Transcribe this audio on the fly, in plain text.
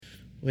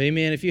Well,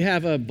 amen. If you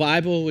have a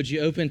Bible, would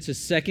you open to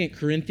 2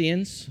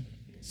 Corinthians?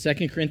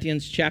 2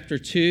 Corinthians chapter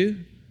 2.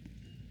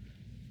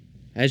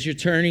 As you're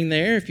turning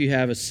there, if you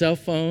have a cell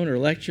phone or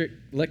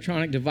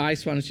electronic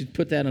device, why don't you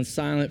put that on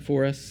silent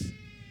for us?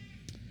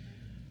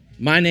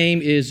 My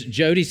name is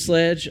Jody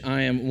Sledge.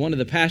 I am one of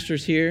the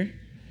pastors here,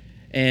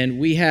 and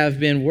we have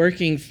been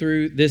working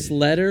through this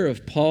letter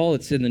of Paul.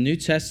 It's in the New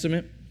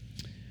Testament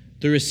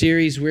through a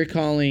series we're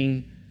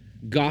calling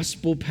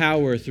Gospel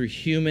Power Through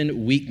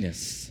Human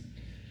Weakness.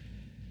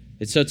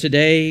 And so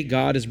today,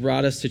 God has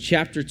brought us to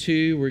chapter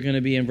 2. We're going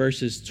to be in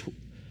verses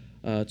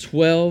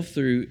 12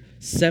 through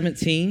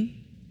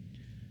 17.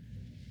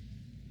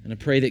 And I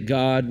pray that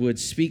God would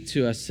speak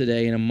to us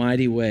today in a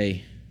mighty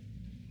way.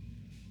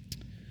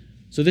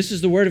 So this is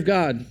the Word of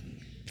God.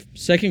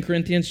 2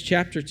 Corinthians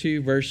chapter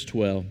 2, verse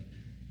 12.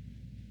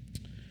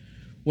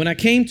 When I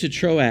came to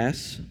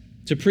Troas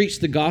to preach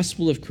the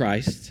gospel of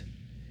Christ,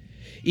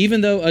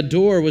 even though a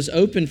door was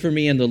open for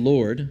me in the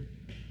Lord,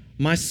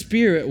 my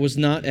spirit was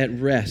not at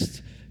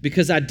rest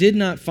because I did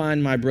not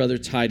find my brother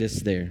Titus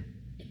there.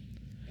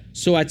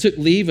 So I took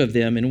leave of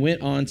them and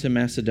went on to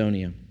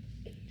Macedonia.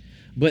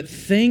 But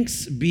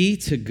thanks be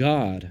to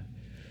God,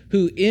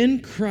 who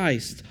in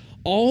Christ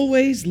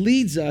always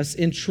leads us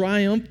in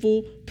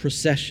triumphal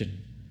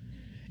procession,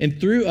 and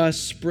through us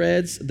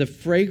spreads the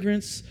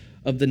fragrance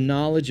of the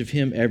knowledge of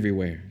Him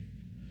everywhere.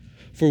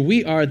 For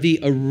we are the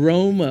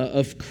aroma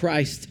of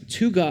Christ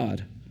to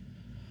God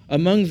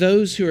among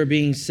those who are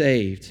being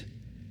saved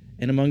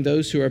and among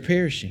those who are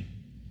perishing.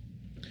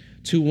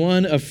 To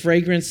one, a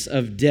fragrance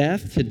of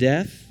death to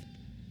death,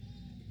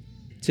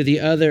 to the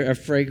other, a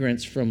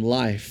fragrance from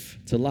life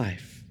to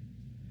life.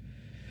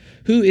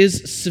 Who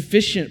is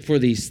sufficient for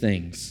these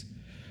things?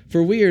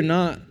 For we are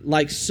not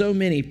like so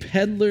many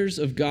peddlers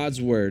of God's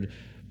word,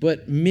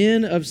 but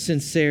men of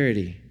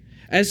sincerity.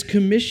 As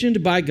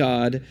commissioned by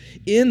God,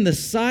 in the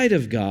sight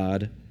of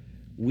God,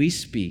 we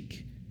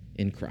speak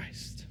in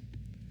Christ.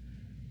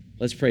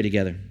 Let's pray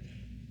together.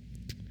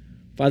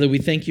 Father, we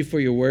thank you for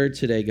your word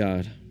today,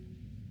 God.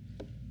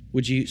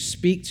 Would you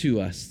speak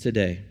to us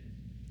today?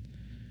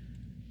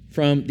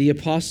 From the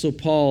Apostle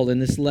Paul in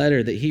this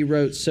letter that he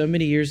wrote so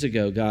many years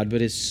ago, God,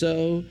 but is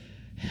so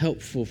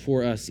helpful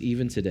for us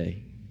even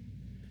today.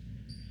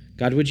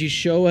 God, would you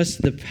show us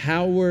the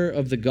power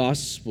of the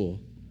gospel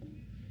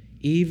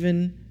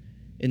even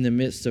in the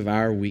midst of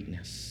our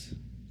weakness?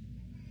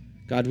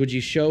 God, would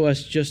you show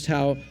us just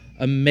how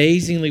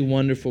amazingly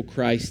wonderful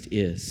Christ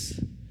is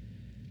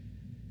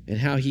and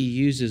how He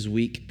uses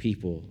weak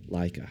people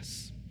like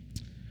us.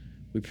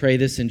 We pray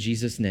this in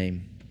Jesus'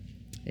 name.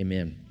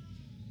 Amen.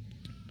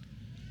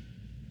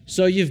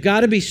 So you've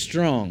got to be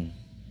strong.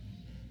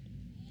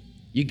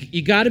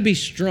 You got to be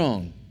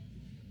strong.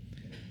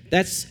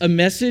 That's a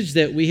message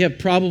that we have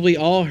probably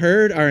all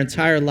heard our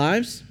entire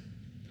lives.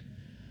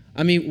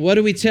 I mean, what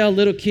do we tell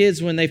little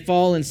kids when they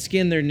fall and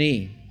skin their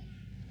knee?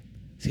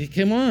 Say,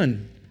 come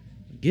on,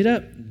 get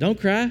up, don't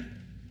cry.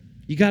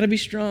 You got to be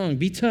strong,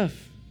 be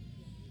tough.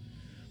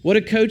 What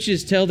do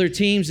coaches tell their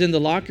teams in the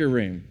locker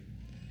room?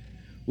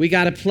 We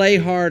got to play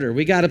harder.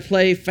 We got to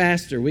play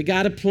faster. We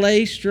got to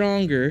play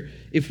stronger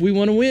if we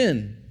want to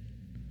win.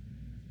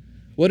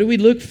 What do we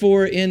look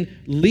for in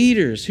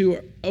leaders who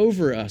are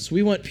over us?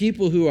 We want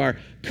people who are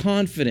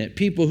confident,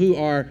 people who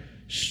are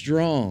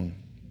strong.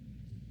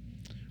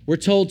 We're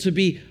told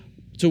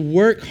to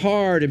work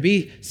hard and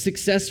be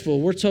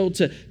successful. We're told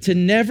to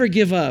never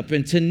give up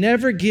and to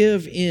never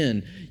give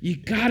in. You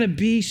got to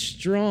be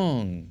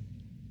strong.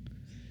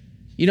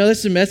 You know,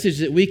 that's a message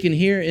that we can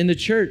hear in the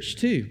church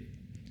too.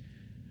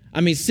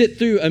 I mean, sit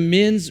through a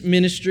men's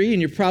ministry and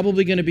you're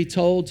probably going to be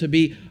told to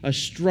be a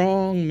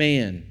strong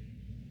man,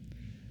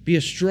 be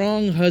a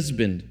strong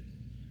husband,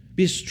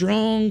 be a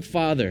strong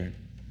father,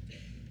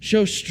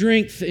 show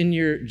strength in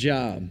your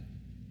job.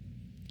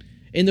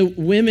 In the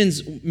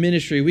women's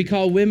ministry, we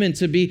call women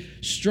to be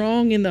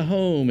strong in the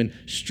home and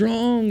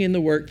strong in the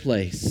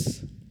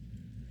workplace.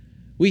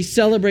 We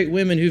celebrate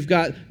women who've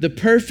got the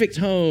perfect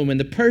home and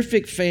the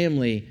perfect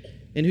family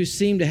and who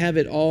seem to have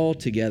it all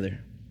together.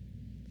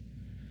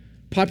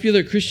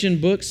 Popular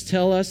Christian books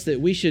tell us that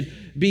we should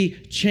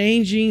be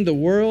changing the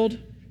world.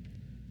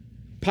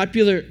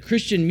 Popular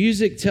Christian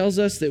music tells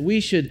us that we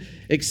should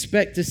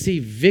expect to see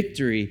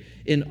victory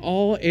in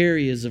all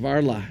areas of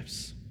our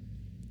lives.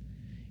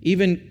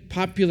 Even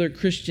popular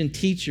Christian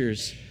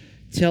teachers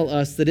tell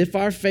us that if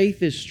our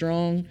faith is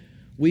strong,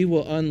 we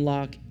will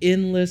unlock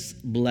endless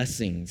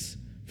blessings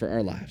for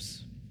our lives.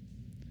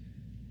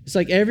 It's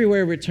like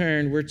everywhere we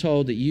turn, we're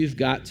told that you've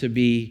got to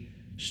be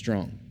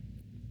strong.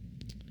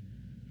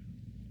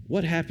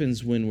 What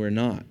happens when we're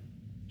not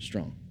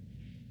strong?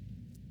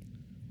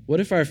 What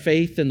if our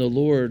faith in the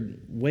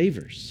Lord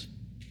wavers?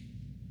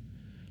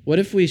 What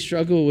if we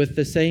struggle with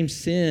the same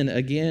sin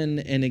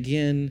again and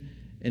again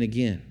and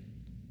again?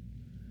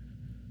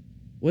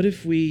 What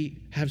if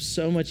we have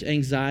so much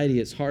anxiety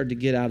it's hard to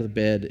get out of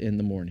bed in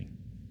the morning?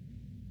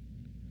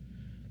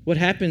 What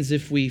happens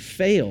if we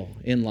fail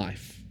in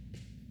life?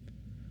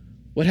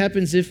 What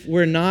happens if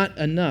we're not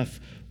enough?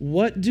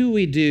 what do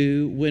we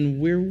do when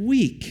we're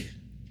weak?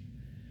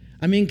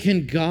 I mean,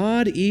 can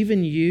God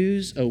even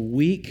use a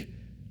weak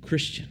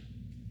Christian?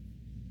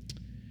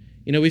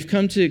 You know, we've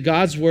come to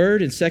God's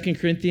word in 2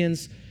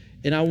 Corinthians,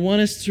 and I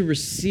want us to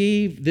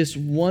receive this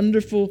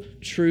wonderful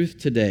truth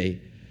today.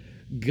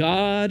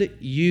 God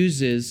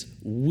uses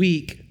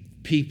weak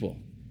people.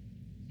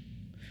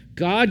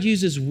 God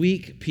uses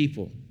weak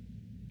people.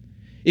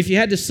 If you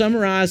had to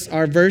summarize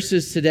our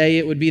verses today,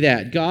 it would be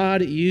that.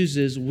 God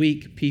uses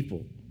weak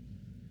people.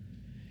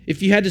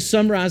 If you had to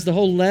summarize the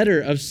whole letter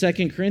of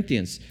 2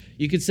 Corinthians,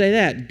 you could say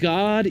that.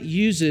 God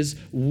uses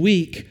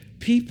weak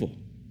people.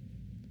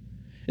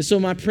 And so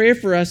my prayer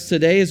for us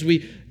today as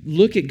we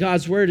look at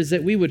God's word is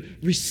that we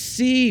would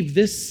receive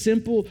this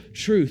simple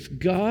truth.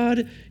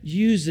 God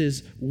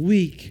uses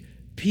weak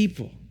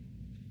people.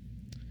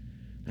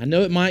 I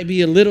know it might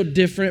be a little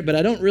different, but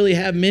I don't really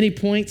have many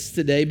points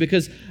today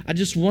because I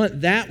just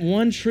want that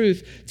one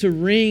truth to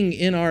ring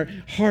in our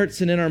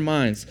hearts and in our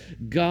minds.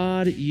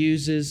 God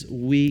uses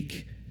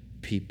weak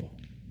people.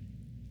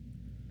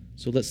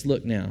 So let's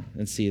look now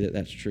and see that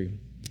that's true.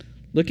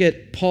 Look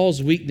at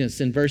Paul's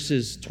weakness in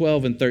verses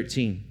 12 and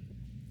 13.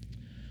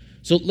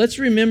 So let's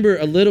remember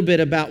a little bit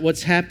about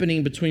what's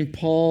happening between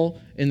Paul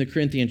and the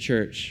Corinthian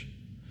church.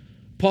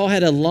 Paul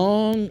had a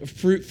long,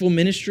 fruitful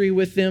ministry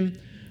with them,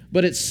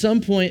 but at some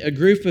point, a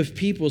group of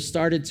people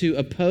started to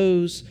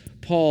oppose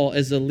Paul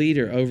as a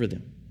leader over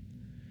them.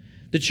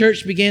 The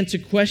church began to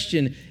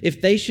question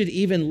if they should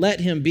even let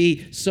him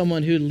be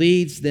someone who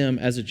leads them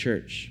as a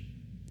church.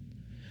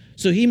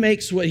 So he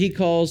makes what he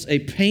calls a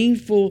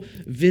painful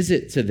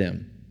visit to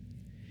them.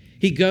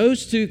 He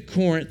goes to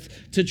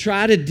Corinth to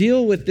try to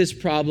deal with this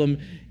problem,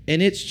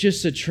 and it's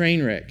just a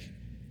train wreck.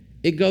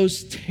 It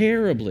goes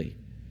terribly.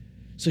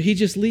 So he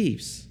just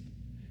leaves.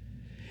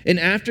 And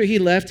after he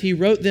left, he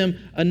wrote them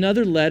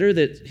another letter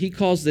that he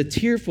calls the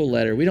tearful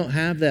letter. We don't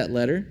have that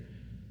letter,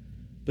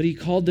 but he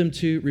called them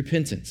to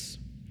repentance.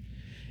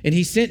 And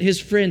he sent his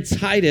friend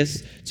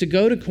Titus to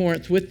go to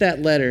Corinth with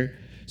that letter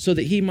so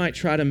that he might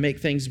try to make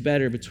things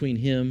better between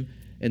him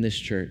and this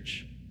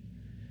church.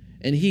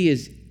 And he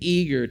is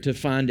eager to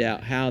find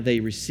out how they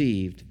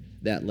received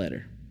that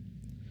letter.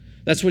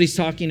 That's what he's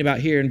talking about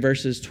here in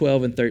verses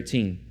 12 and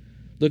 13.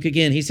 Look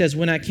again. He says,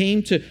 when I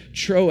came to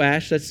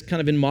Troas, that's kind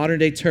of in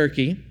modern-day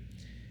Turkey,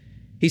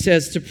 he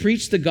says, to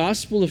preach the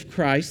gospel of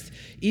Christ,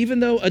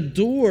 even though a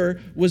door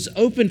was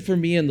opened for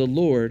me in the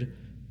Lord.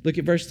 Look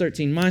at verse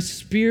 13. My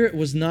spirit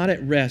was not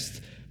at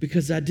rest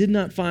because I did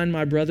not find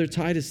my brother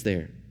Titus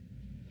there.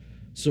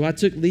 So I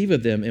took leave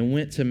of them and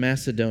went to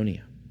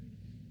Macedonia.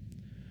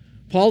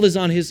 Paul is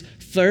on his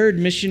third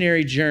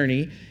missionary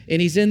journey,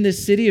 and he's in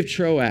this city of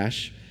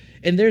Troas,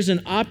 and there's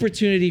an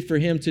opportunity for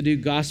him to do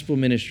gospel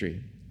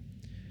ministry.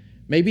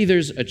 Maybe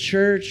there's a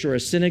church or a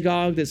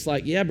synagogue that's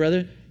like, yeah,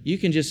 brother, you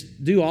can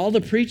just do all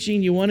the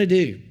preaching you want to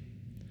do.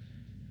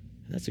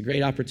 That's a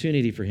great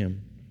opportunity for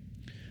him.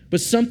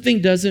 But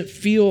something doesn't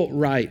feel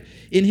right.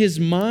 In his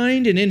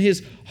mind and in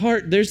his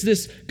heart, there's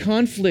this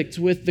conflict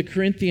with the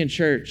Corinthian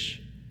church.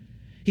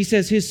 He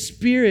says his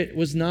spirit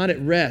was not at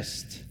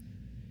rest.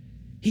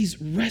 He's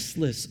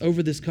restless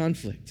over this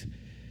conflict.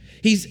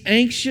 He's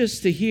anxious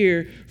to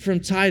hear from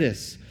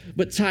Titus,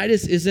 but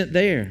Titus isn't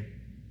there.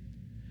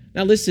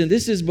 Now listen,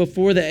 this is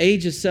before the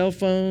age of cell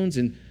phones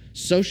and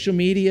social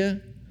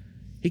media.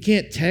 He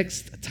can't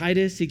text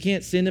Titus. He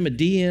can't send him a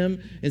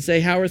DM and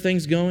say, how are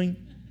things going?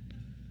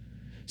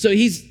 So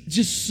he's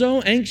just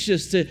so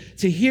anxious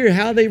to hear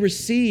how they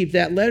received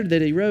that letter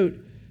that he wrote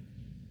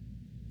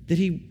that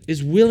he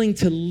is willing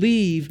to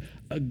leave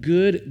a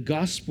good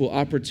gospel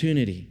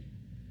opportunity.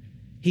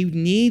 He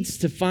needs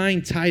to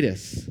find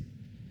Titus.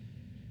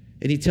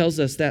 And he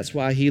tells us that's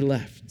why he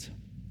left.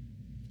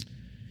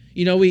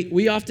 You know,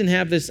 we often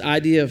have this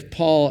idea of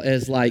Paul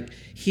as like,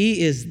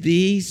 he is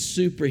the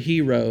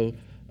superhero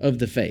of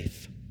the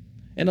faith.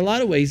 In a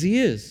lot of ways, he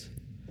is.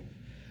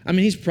 I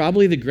mean, he's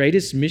probably the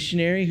greatest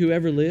missionary who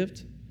ever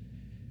lived.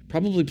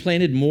 Probably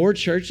planted more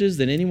churches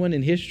than anyone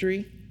in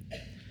history.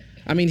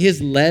 I mean,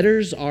 his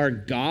letters are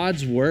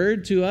God's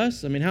word to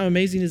us. I mean, how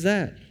amazing is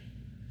that?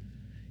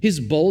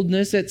 His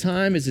boldness at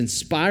times is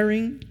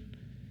inspiring.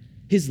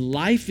 His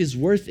life is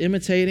worth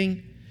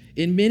imitating.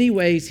 In many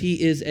ways,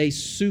 he is a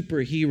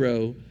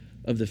superhero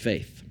of the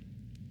faith.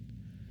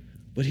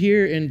 But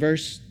here in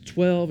verse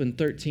 12 and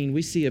 13,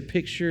 we see a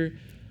picture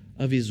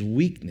of his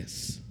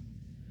weakness.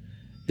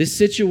 This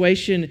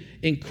situation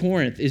in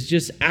Corinth is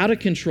just out of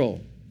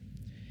control.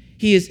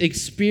 He is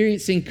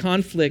experiencing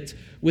conflict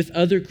with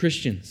other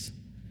Christians.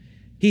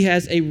 He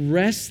has a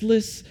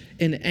restless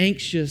and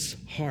anxious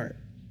heart.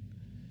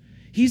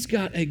 He's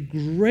got a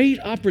great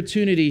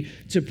opportunity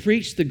to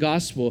preach the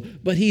gospel,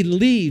 but he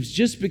leaves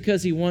just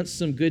because he wants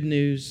some good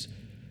news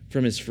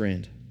from his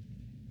friend.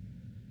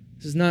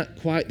 This is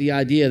not quite the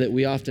idea that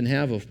we often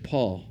have of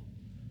Paul.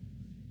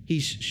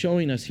 He's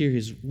showing us here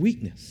his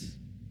weakness.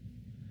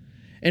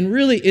 And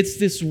really, it's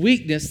this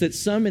weakness that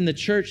some in the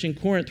church in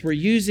Corinth were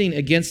using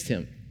against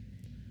him.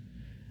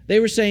 They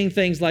were saying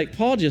things like,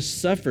 Paul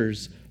just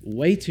suffers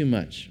way too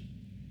much.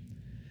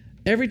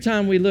 Every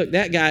time we look,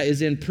 that guy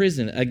is in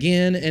prison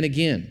again and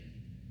again.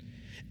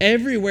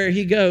 Everywhere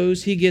he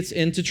goes, he gets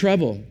into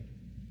trouble.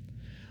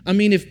 I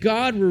mean, if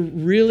God were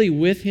really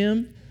with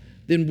him,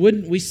 then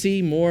wouldn't we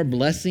see more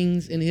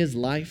blessings in his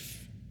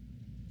life?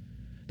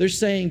 They're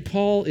saying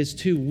Paul is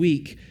too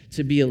weak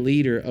to be a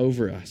leader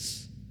over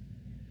us.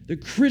 They're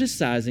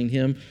criticizing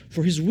him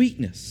for his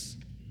weakness.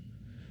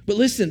 But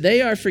listen,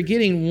 they are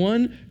forgetting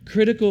one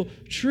critical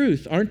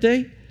truth, aren't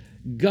they?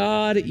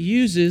 God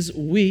uses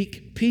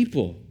weak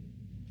people.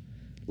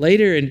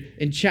 Later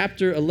in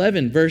chapter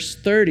 11, verse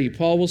 30,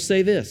 Paul will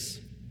say this: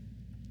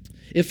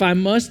 "If I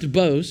must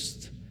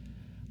boast,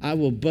 I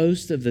will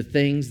boast of the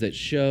things that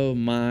show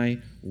my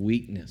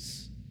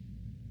weakness."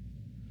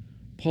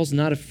 Paul's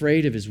not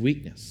afraid of his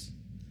weakness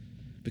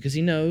because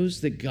he knows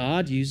that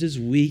God uses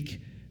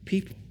weak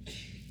people.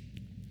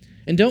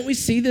 And don't we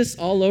see this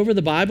all over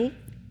the Bible?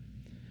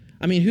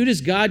 I mean, who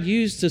does God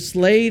use to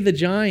slay the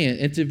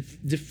giant and to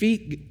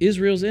defeat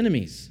Israel's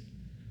enemies?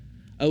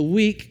 A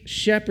weak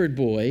shepherd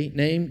boy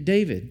named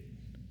David.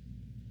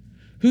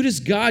 Who does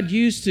God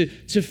use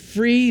to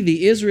free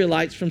the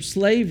Israelites from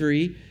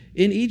slavery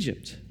in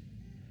Egypt?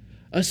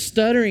 A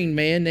stuttering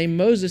man named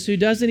Moses who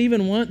doesn't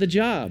even want the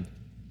job.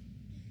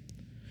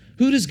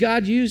 Who does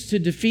God use to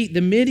defeat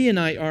the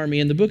Midianite army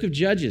in the book of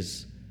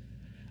Judges?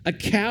 A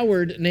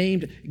coward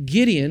named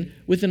Gideon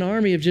with an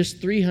army of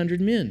just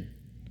 300 men.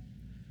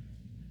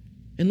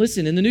 And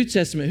listen, in the New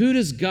Testament, who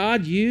does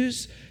God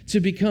use to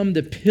become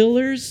the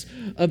pillars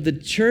of the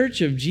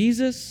church of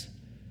Jesus?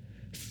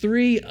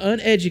 3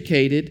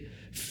 uneducated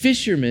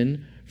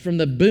fishermen from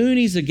the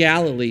boonies of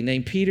Galilee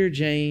named Peter,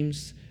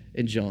 James,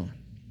 and John.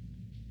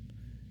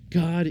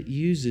 God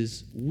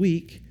uses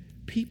weak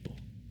people.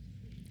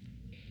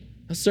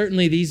 Now,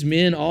 certainly these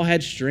men all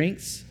had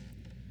strengths.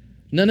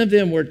 None of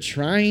them were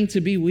trying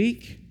to be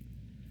weak.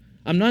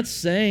 I'm not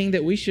saying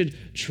that we should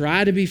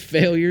try to be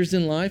failures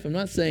in life. I'm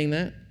not saying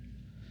that.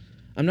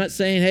 I'm not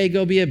saying, hey,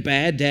 go be a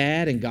bad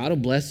dad and God will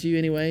bless you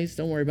anyways.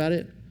 Don't worry about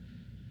it.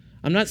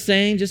 I'm not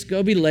saying just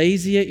go be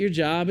lazy at your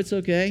job. It's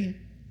okay.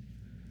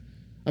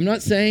 I'm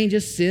not saying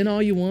just sin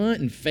all you want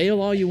and fail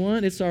all you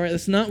want. It's all right.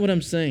 That's not what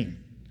I'm saying.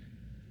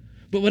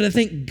 But what I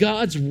think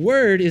God's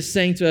word is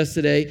saying to us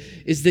today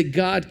is that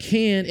God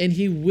can and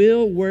he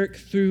will work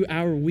through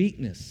our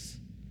weakness.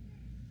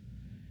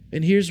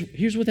 And here's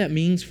what that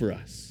means for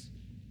us.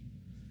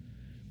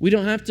 We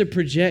don't have to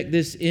project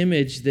this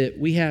image that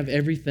we have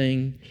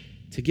everything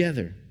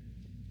together.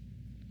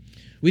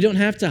 We don't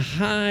have to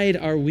hide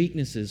our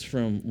weaknesses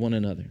from one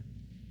another.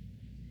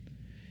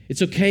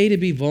 It's okay to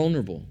be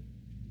vulnerable.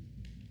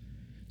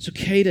 It's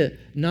okay to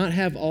not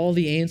have all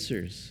the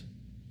answers.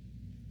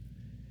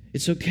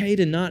 It's okay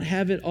to not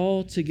have it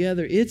all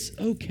together. It's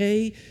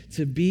okay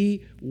to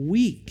be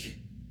weak.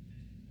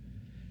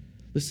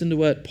 Listen to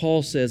what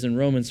Paul says in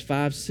Romans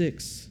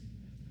 5:6.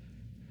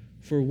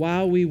 "For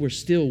while we were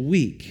still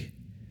weak,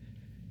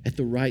 at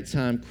the right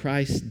time,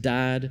 Christ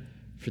died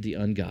for the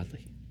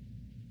ungodly."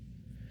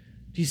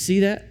 Do you see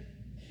that?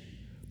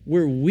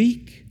 We're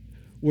weak,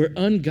 we're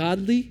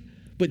ungodly,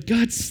 but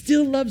God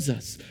still loves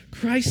us.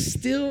 Christ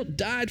still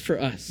died for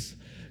us.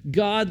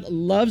 God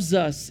loves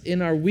us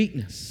in our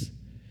weakness.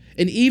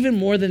 And even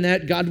more than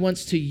that, God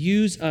wants to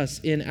use us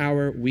in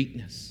our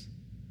weakness.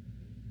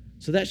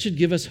 So that should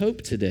give us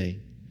hope today.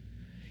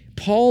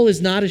 Paul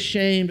is not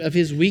ashamed of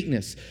his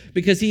weakness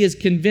because he is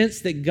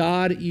convinced that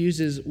God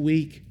uses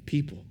weak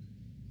people.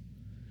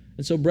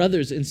 And so,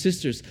 brothers and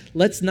sisters,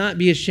 let's not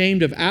be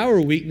ashamed of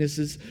our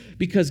weaknesses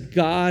because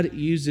God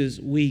uses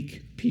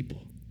weak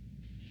people.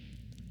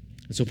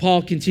 And so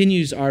Paul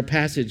continues our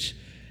passage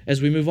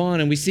as we move on,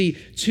 and we see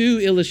 2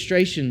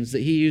 illustrations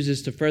that he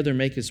uses to further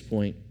make his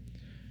point.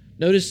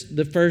 Notice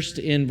the first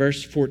in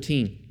verse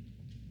 14.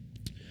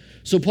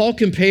 So Paul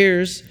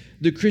compares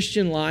the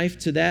Christian life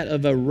to that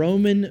of a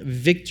Roman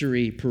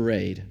victory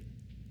parade.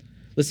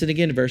 Listen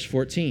again to verse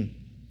 14.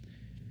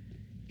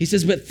 He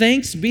says, "But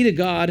thanks be to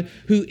God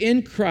who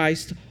in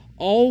Christ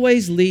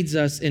always leads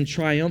us in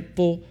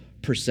triumphal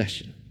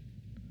procession."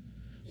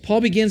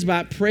 Paul begins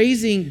by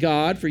praising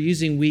God for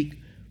using weak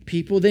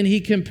people. Then he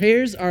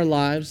compares our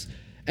lives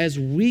as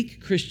weak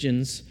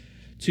Christians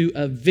to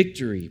a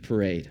victory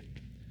parade.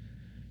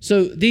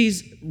 So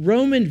these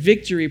Roman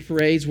victory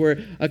parades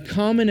were a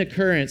common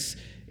occurrence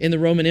in the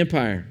Roman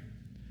Empire.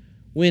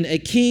 When a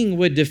king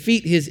would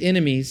defeat his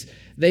enemies,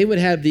 they would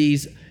have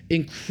these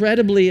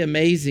incredibly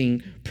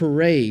amazing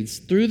parades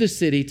through the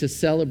city to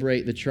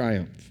celebrate the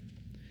triumph.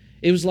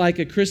 It was like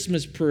a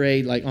Christmas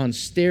parade, like on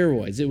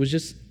steroids. It was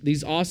just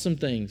these awesome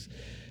things.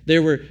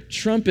 There were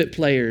trumpet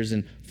players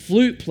and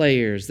flute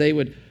players. They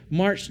would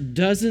march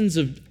dozens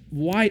of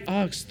white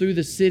ox through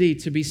the city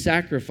to be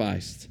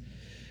sacrificed.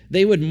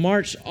 They would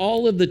march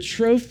all of the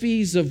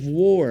trophies of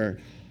war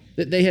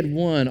that they had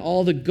won,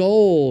 all the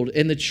gold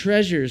and the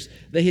treasures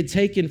they had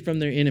taken from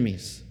their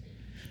enemies.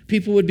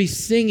 People would be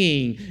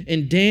singing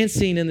and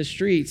dancing in the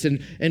streets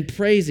and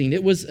praising.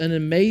 It was an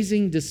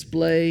amazing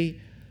display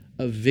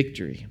of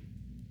victory,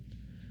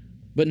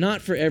 but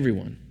not for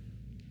everyone.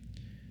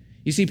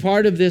 You see,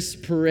 part of this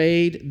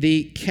parade,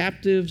 the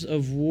captives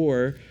of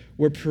war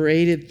were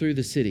paraded through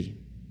the city.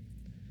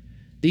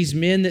 These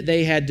men that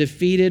they had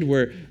defeated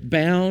were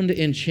bound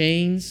in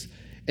chains,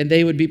 and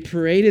they would be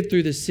paraded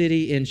through the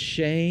city in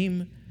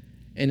shame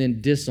and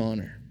in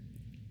dishonor.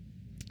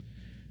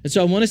 And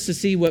so I want us to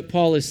see what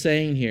Paul is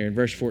saying here in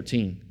verse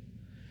 14.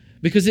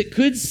 Because it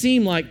could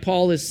seem like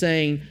Paul is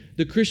saying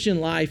the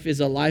Christian life is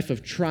a life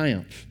of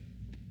triumph.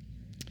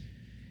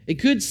 It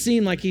could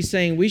seem like he's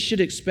saying we should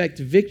expect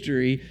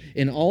victory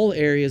in all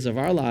areas of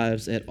our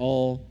lives at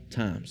all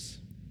times.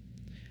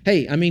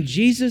 Hey, I mean,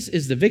 Jesus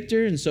is the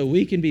victor, and so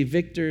we can be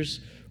victors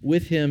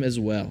with him as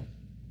well.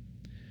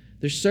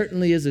 There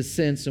certainly is a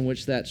sense in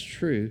which that's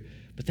true,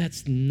 but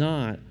that's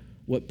not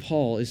what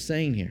Paul is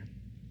saying here.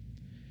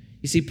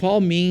 You see,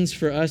 Paul means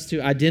for us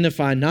to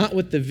identify not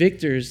with the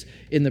victors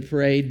in the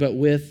parade, but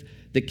with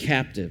the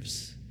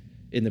captives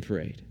in the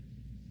parade.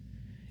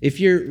 If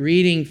you're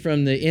reading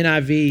from the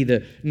NIV,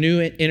 the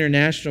New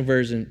International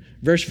Version,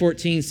 verse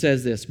 14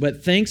 says this,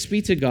 "But thanks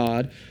be to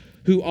God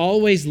who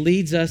always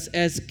leads us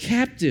as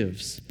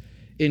captives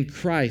in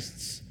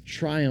Christ's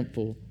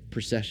triumphal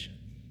procession."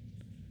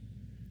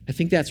 I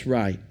think that's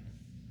right.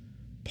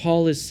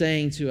 Paul is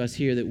saying to us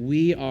here that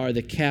we are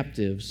the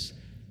captives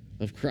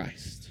of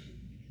Christ.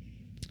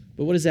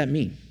 But what does that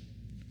mean?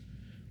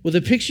 Well,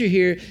 the picture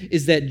here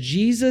is that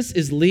Jesus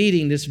is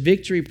leading this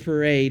victory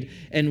parade,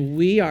 and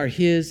we are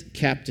his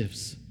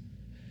captives.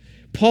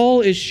 Paul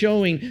is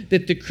showing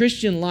that the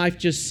Christian life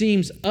just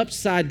seems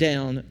upside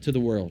down to the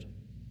world.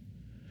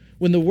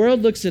 When the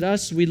world looks at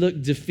us, we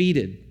look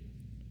defeated.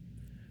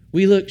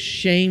 We look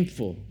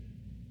shameful.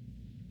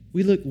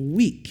 We look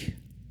weak.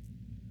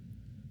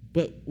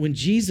 But when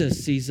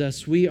Jesus sees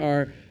us, we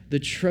are the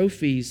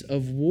trophies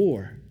of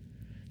war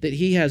that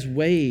he has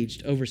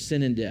waged over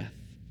sin and death.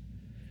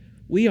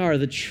 We are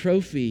the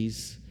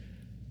trophies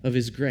of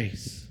his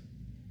grace.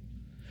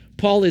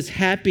 Paul is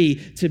happy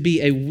to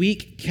be a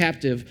weak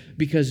captive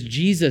because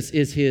Jesus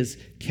is his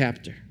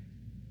captor.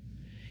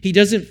 He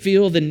doesn't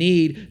feel the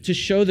need to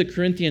show the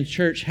Corinthian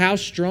church how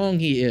strong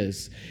he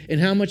is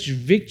and how much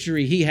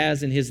victory he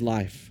has in his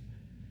life.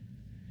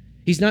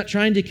 He's not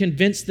trying to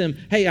convince them,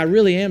 hey, I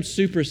really am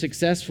super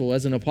successful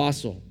as an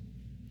apostle.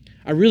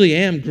 I really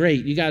am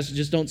great. You guys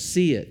just don't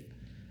see it.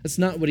 That's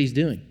not what he's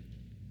doing.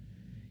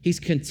 He's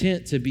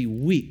content to be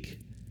weak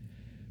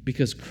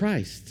because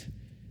Christ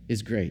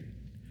is great.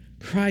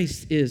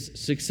 Christ is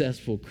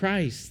successful.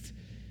 Christ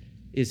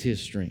is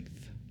his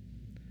strength.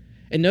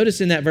 And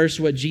notice in that verse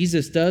what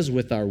Jesus does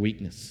with our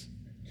weakness.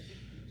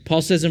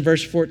 Paul says in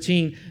verse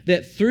 14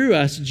 that through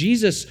us,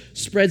 Jesus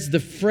spreads the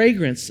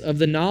fragrance of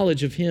the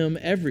knowledge of him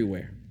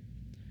everywhere.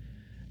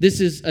 This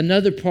is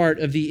another part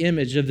of the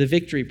image of the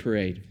victory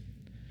parade.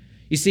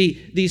 You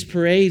see, these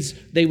parades,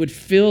 they would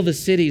fill the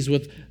cities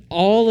with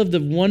all of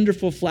the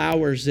wonderful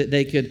flowers that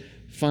they could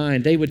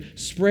find. They would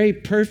spray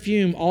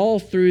perfume all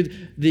through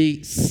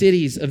the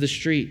cities of the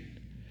street.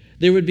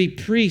 There would be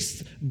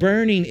priests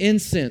burning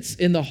incense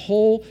in the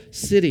whole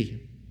city.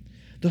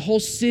 The whole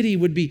city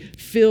would be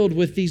filled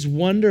with these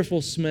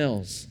wonderful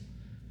smells.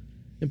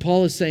 And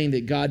Paul is saying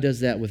that God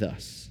does that with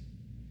us.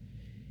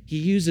 He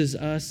uses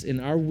us in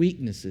our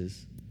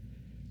weaknesses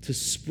to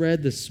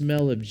spread the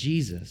smell of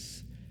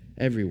Jesus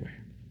everywhere.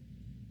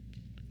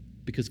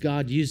 Because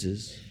God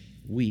uses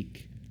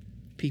weak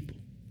people.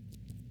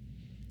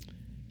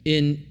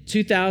 In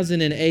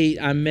 2008,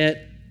 I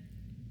met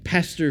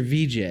Pastor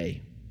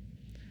VJ.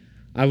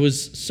 I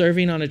was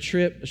serving on a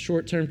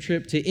short-term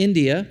trip to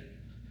India,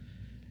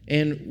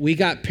 and we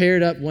got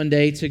paired up one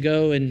day to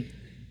go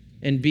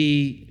and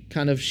be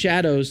kind of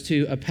shadows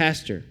to a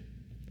pastor.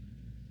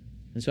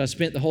 And so I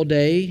spent the whole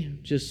day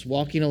just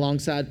walking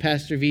alongside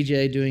Pastor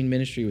VJ doing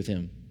ministry with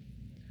him.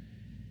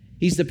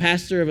 He's the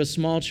pastor of a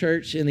small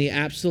church in the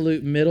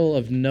absolute middle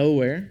of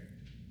nowhere.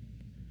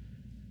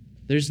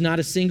 There's not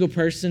a single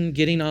person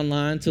getting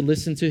online to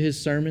listen to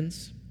his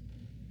sermons.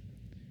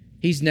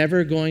 He's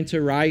never going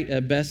to write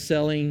a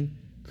best-selling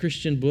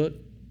Christian book.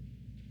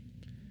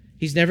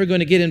 He's never going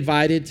to get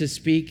invited to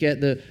speak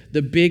at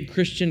the big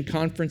Christian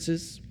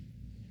conferences.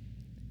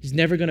 He's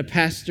never going to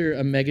pastor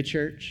a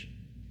megachurch.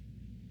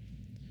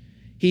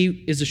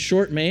 He is a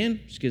short man,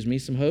 which gives me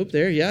some hope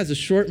there. Yeah, he's a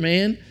short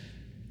man,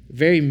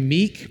 very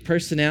meek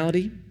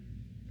personality.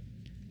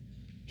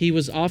 He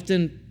was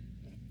often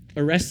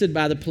arrested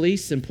by the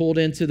police and pulled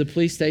into the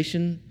police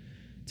station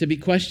to be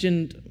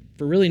questioned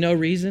for really no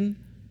reason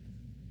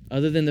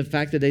other than the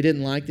fact that they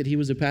didn't like that he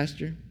was a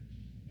pastor.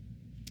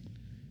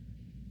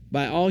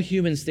 By all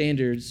human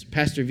standards,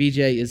 Pastor VJ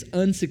is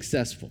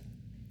unsuccessful.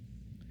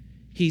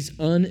 He's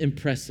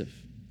unimpressive.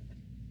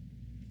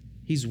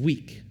 He's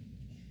weak.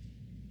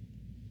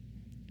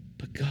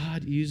 But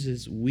God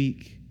uses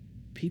weak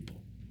people.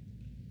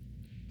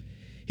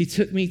 He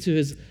took me to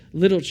his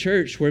little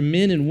church where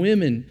men and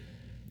women,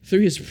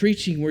 through his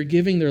preaching, were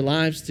giving their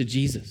lives to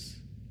Jesus.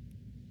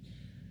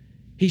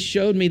 He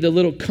showed me the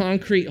little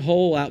concrete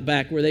hole out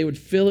back where they would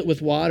fill it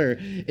with water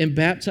and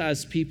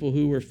baptize people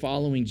who were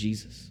following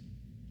Jesus.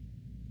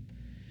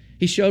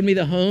 He showed me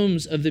the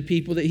homes of the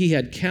people that he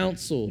had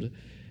counseled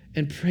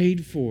and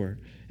prayed for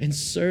and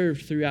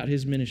served throughout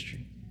his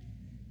ministry.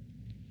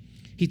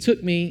 He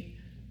took me,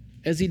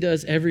 as he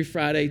does every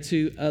Friday,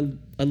 to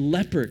a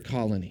leper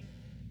colony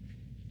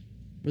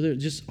where there are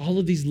just all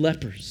of these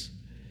lepers.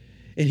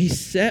 And he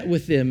sat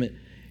with them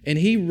and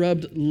he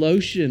rubbed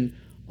lotion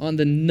on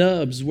the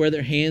nubs where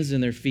their hands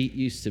and their feet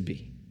used to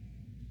be.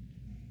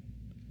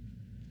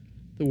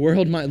 The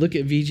world might look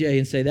at VJ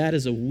and say, that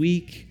is a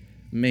weak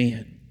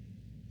man.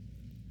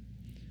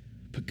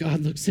 But God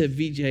looks at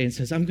VJ and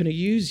says, I'm going to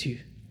use you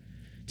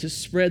to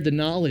spread the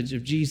knowledge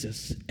of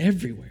Jesus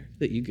everywhere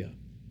that you go.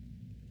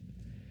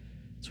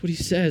 That's what he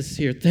says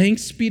here.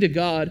 Thanks be to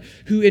God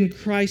who in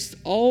Christ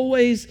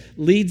always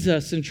leads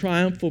us in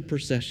triumphal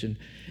procession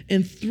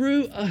and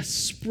through us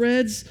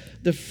spreads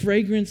the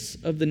fragrance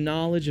of the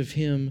knowledge of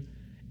him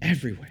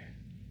everywhere.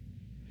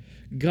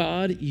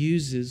 God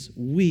uses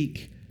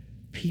weak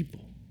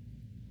people.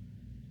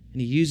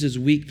 And he uses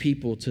weak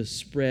people to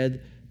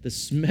spread the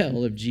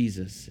smell of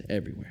Jesus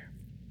everywhere.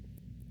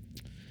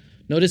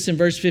 Notice in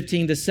verse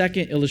 15 the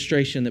second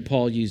illustration that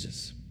Paul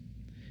uses.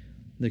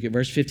 Look at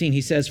verse 15.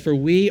 He says, for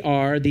we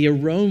are the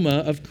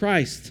aroma of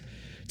Christ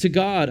to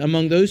God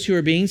among those who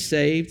are being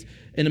saved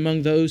and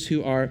among those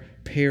who are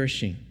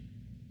perishing.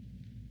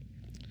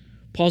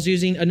 Paul's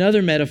using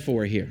another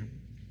metaphor here.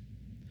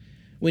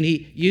 When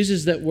he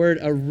uses that word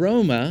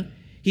aroma,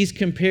 he's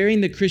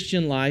comparing the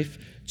Christian life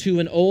to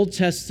an Old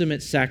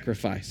Testament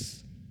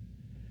sacrifice.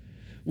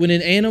 When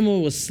an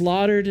animal was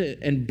slaughtered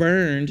and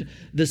burned,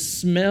 the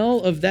smell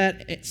of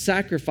that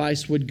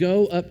sacrifice would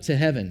go up to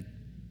heaven.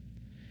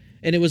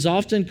 And it was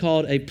often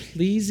called a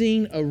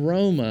pleasing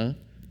aroma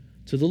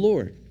to the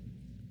Lord.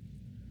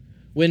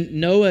 When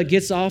Noah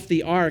gets off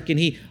the ark and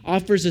he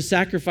offers a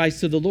sacrifice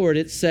to the Lord,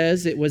 it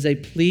says it was a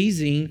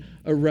pleasing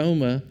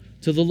aroma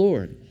to the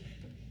Lord.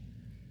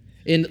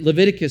 In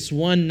Leviticus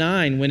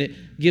 1:9, when it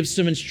gives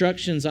some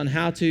instructions on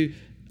how to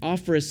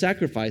offer a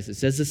sacrifice, it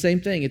says the same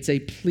thing. It's a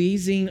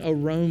pleasing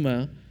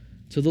aroma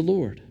to the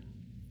Lord.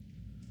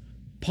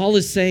 Paul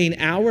is saying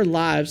our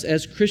lives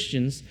as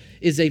Christians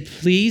is a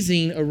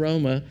pleasing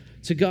aroma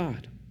to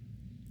God.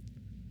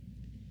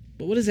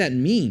 But what does that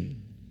mean?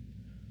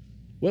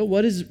 Well,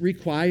 what is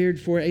required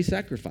for a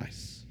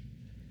sacrifice?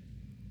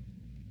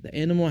 The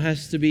animal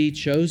has to be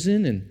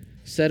chosen and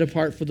set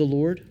apart for the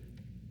Lord.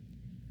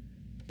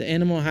 The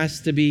animal has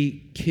to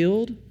be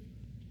killed,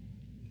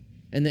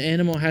 and the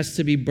animal has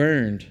to be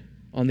burned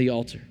on the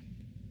altar.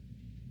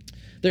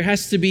 There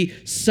has to be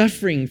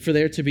suffering for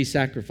there to be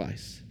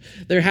sacrifice.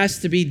 There has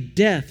to be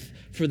death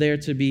for there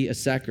to be a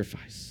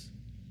sacrifice.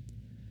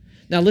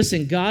 Now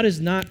listen, God is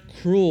not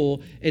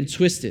cruel and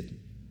twisted.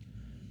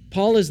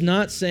 Paul is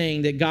not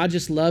saying that God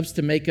just loves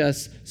to make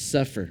us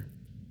suffer.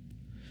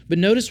 But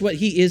notice what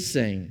he is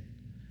saying.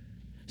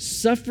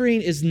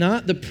 Suffering is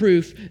not the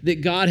proof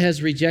that God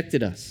has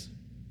rejected us.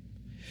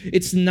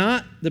 It's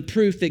not the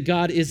proof that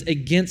God is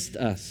against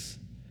us.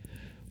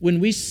 When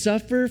we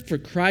suffer for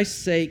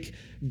Christ's sake,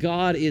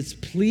 God is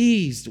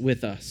pleased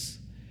with us.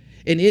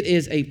 And it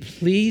is a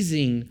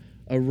pleasing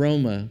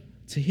aroma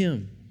to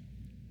him.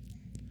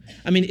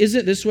 I mean,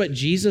 isn't this what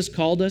Jesus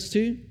called us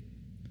to?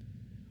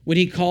 When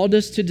he called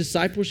us to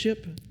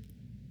discipleship?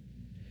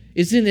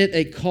 Isn't it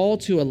a call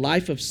to a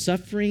life of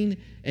suffering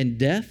and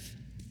death?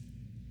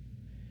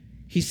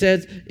 He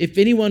says, if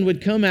anyone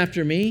would come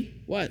after me,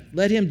 what?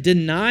 Let him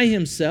deny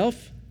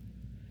himself,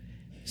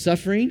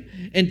 suffering,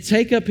 and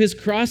take up his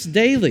cross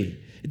daily,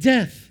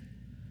 death,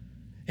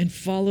 and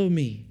follow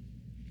me.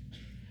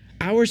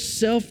 Our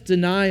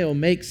self-denial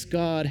makes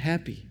God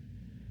happy.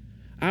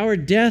 Our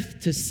death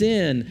to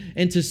sin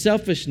and to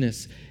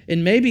selfishness,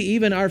 and maybe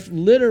even our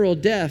literal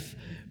death,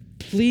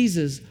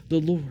 pleases the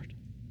Lord.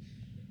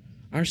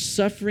 Our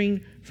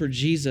suffering for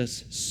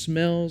Jesus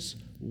smells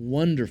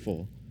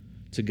wonderful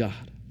to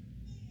God.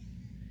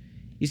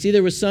 You see,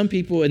 there were some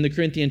people in the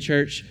Corinthian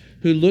church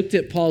who looked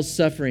at Paul's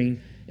suffering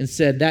and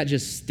said, that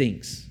just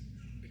stinks.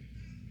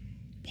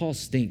 Paul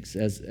stinks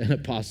as an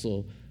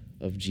apostle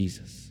of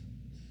Jesus.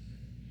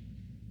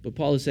 But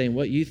Paul is saying,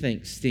 what you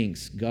think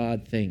stinks,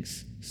 God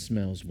thinks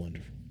smells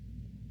wonderful.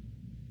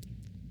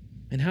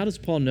 And how does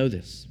Paul know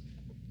this?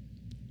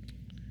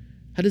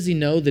 How does he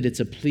know that it's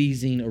a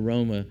pleasing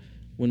aroma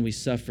when we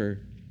suffer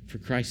for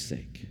Christ's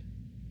sake?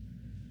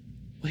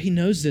 Well, he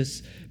knows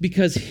this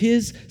because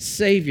his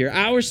Savior,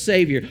 our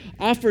Savior,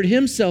 offered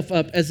himself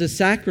up as a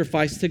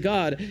sacrifice to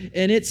God,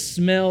 and it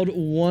smelled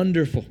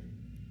wonderful.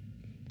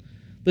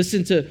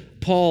 Listen to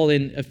Paul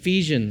in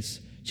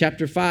Ephesians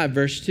chapter 5,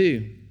 verse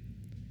 2.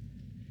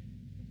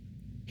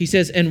 He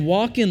says, and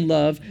walk in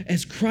love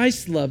as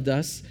Christ loved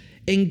us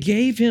and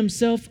gave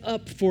himself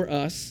up for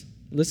us.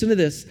 Listen to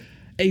this,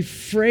 a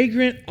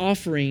fragrant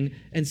offering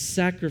and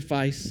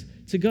sacrifice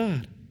to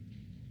God.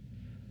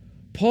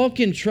 Paul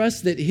can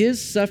trust that his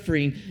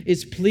suffering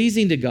is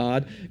pleasing to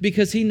God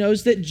because he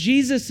knows that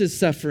Jesus'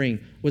 suffering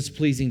was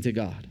pleasing to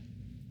God.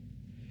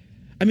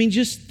 I mean,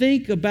 just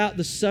think about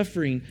the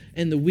suffering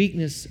and the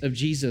weakness of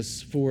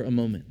Jesus for a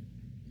moment.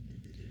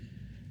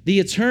 the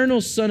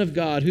eternal Son of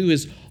God, who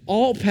is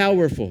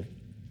all-powerful,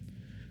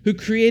 who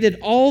created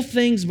all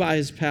things by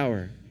his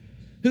power,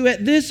 who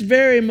at this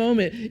very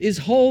moment is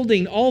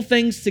holding all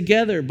things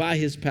together by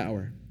his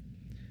power.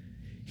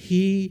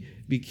 He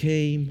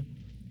became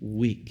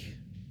weak.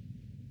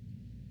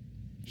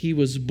 He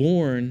was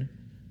born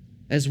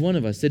as one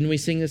of us. Didn't we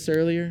sing this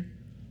earlier?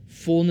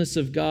 Fullness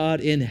of God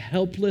in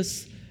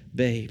helpless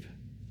babe.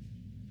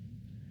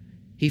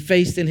 He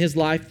faced in his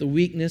life the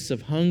weakness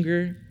of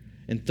hunger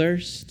and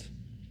thirst.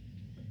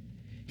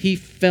 He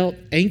felt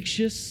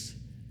anxious.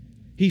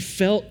 He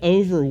felt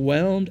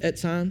overwhelmed at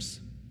times.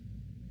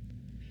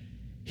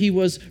 He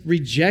was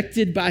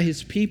rejected by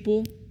his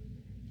people.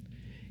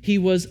 He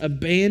was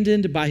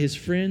abandoned by his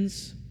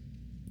friends.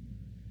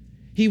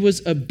 He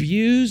was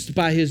abused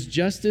by his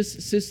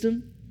justice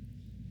system.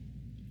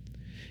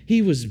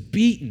 He was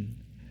beaten,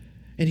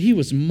 and he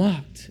was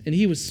mocked, and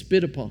he was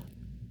spit upon.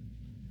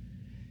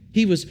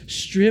 He was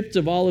stripped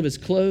of all of his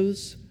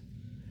clothes,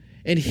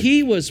 and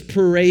he was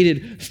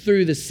paraded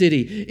through the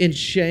city in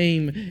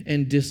shame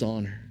and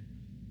dishonor.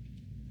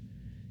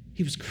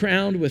 He was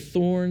crowned with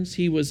thorns.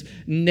 He was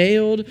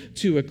nailed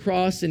to a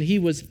cross, and he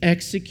was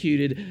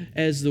executed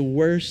as the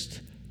worst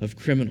of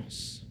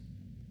criminals.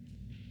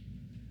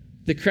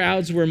 The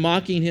crowds were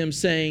mocking him,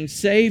 saying,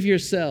 "Save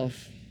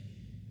yourself."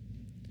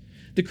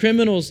 The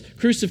criminals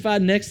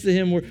crucified next to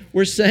him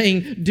were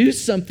saying, "Do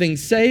something,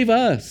 save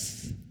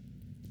us."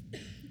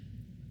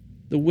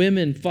 The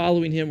women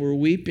following him were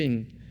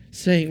weeping,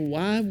 saying,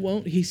 "Why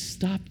won't he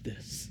stop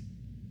this?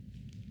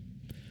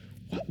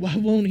 Why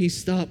won't he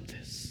stop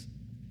this?"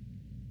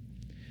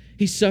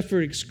 He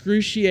suffered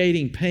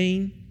excruciating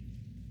pain.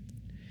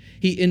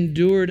 He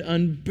endured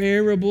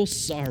unbearable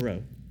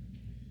sorrow.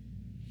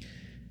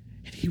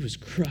 And he was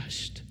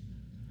crushed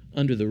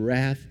under the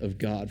wrath of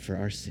God for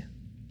our sin.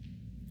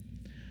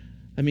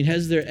 I mean,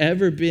 has there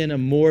ever been a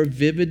more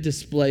vivid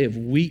display of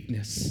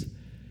weakness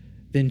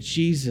than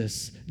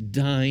Jesus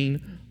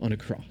dying on a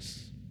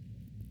cross?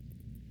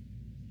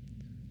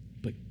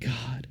 But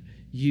God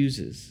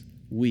uses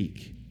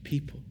weak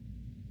people.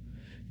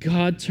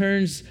 God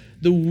turns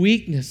the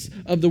weakness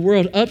of the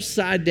world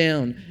upside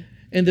down.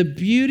 And the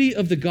beauty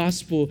of the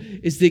gospel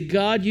is that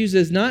God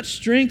uses not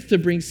strength to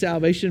bring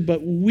salvation,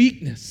 but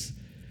weakness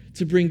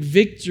to bring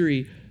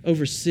victory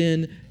over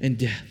sin and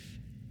death.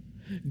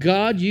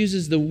 God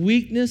uses the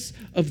weakness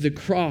of the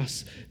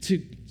cross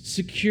to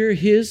secure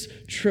his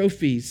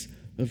trophies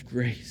of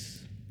grace.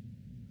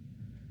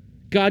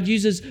 God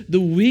uses the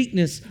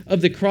weakness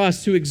of the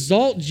cross to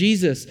exalt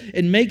Jesus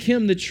and make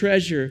him the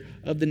treasure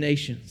of the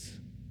nations.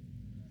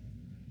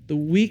 The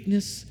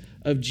weakness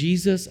of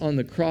Jesus on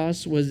the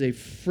cross was a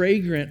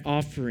fragrant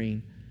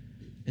offering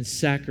and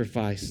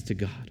sacrifice to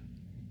God.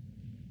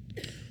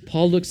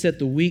 Paul looks at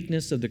the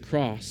weakness of the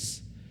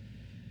cross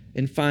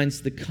and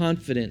finds the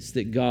confidence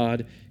that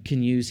God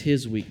can use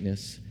his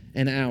weakness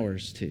and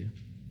ours too.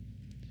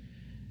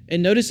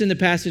 And notice in the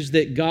passage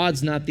that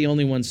God's not the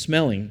only one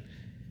smelling.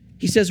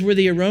 He says we're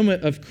the aroma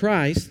of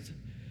Christ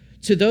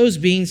to those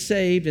being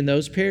saved and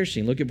those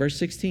perishing. Look at verse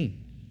 16.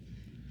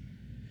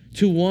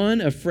 To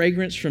one, a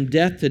fragrance from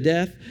death to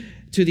death,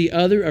 to the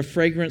other, a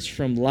fragrance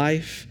from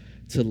life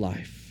to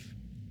life.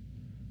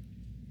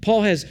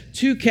 Paul has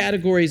two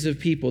categories of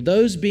people,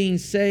 those being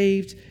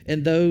saved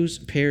and those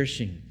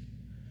perishing.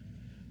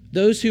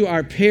 Those who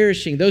are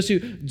perishing, those who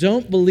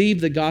don't believe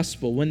the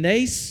gospel, when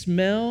they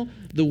smell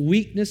the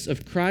weakness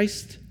of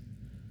Christ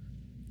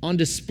on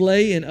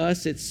display in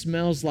us, it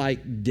smells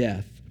like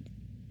death.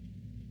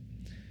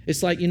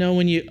 It's like,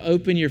 when you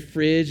open your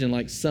fridge and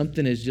like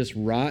something is just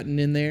rotten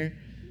in there.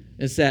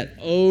 It's that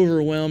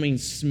overwhelming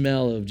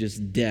smell of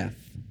just death.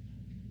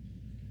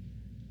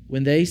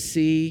 When they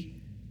see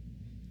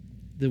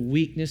the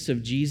weakness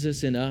of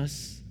Jesus in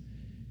us,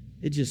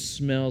 it just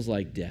smells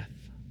like death.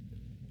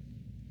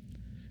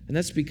 And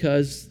that's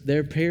because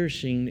they're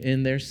perishing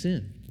in their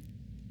sin.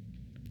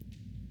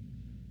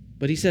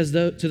 But he says,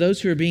 to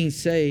those who are being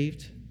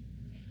saved,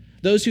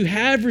 those who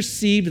have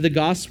received the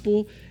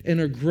gospel and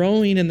are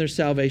growing in their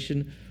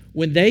salvation,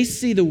 when they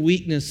see the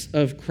weakness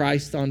of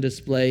Christ on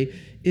display,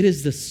 it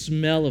is the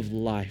smell of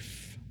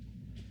life.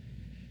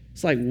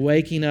 It's like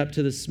waking up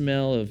to the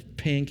smell of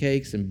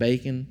pancakes and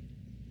bacon.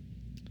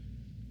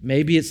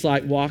 Maybe it's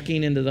like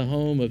walking into the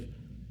home of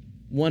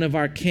one of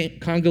our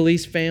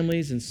Congolese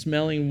families and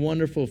smelling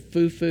wonderful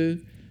fufu. I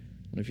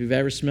don't know if you've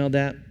ever smelled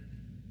that.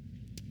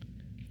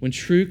 When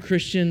true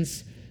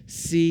Christians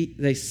see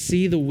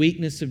the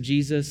weakness of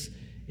Jesus,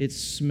 it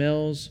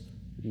smells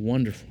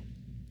wonderful.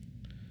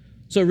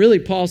 So really,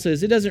 Paul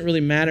says it doesn't really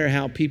matter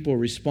how people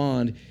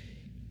respond.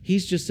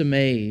 He's just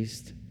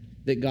amazed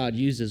that God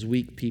uses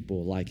weak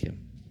people like him.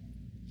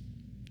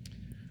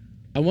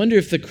 I wonder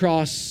if the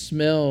cross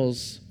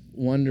smells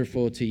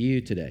wonderful to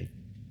you today.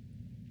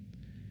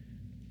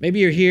 Maybe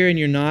you're here and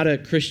you're not a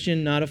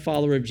Christian, not a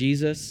follower of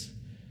Jesus,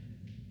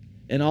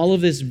 and all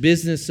of this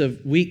business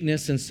of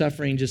weakness and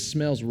suffering just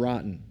smells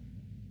rotten.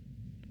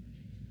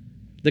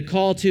 The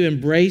call to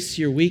embrace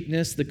your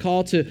weakness, the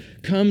call to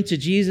come to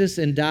Jesus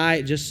and die,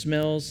 it just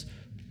smells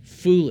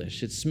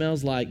foolish. It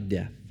smells like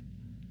death.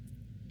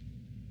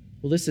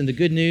 Well, listen, the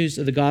good news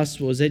of the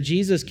gospel is that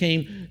Jesus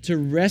came to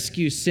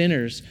rescue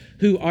sinners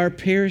who are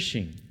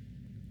perishing.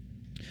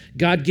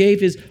 God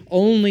gave his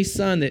only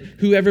Son that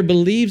whoever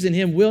believes in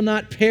him will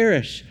not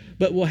perish,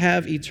 but will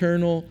have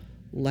eternal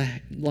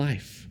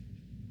life.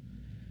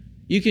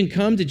 You can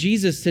come to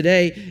Jesus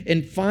today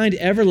and find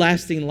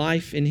everlasting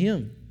life in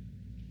him.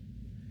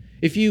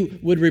 If you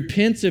would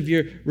repent of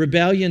your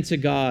rebellion to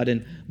God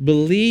and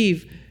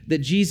believe that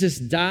Jesus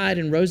died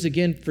and rose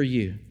again for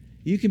you,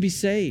 you can be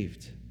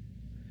saved.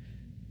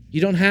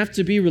 You don't have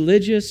to be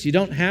religious. You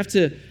don't have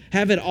to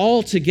have it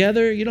all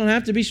together. You don't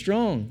have to be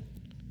strong.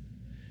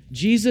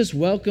 Jesus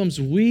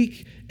welcomes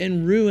weak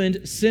and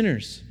ruined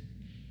sinners.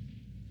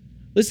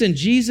 Listen,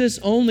 Jesus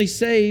only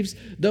saves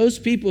those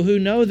people who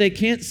know they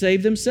can't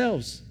save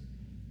themselves.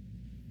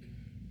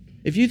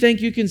 If you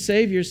think you can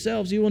save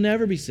yourselves, you will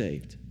never be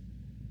saved.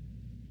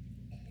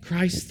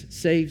 Christ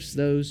saves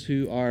those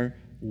who are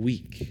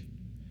weak.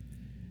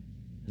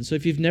 And so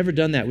if you've never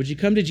done that, would you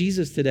come to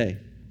Jesus today?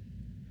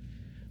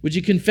 Would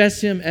you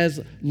confess him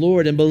as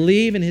Lord and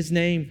believe in his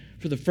name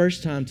for the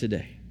first time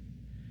today?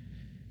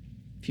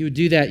 If you would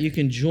do that, you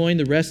can join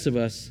the rest of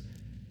us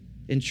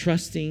in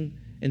trusting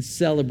and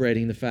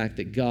celebrating the fact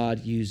that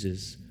God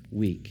uses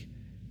weak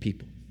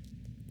people.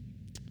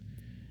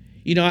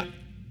 You know,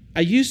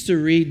 I used to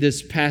read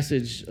this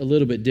passage a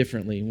little bit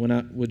differently when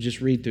I would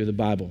just read through the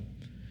Bible.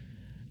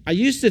 I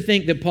used to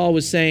think that Paul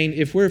was saying,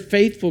 if we're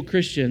faithful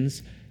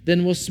Christians,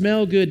 then we'll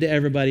smell good to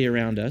everybody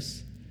around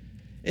us.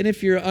 And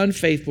if you're an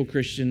unfaithful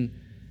Christian,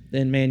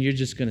 then, man, you're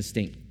just going to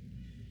stink.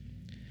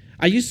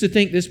 I used to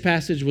think this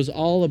passage was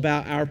all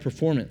about our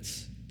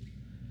performance.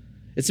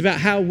 It's about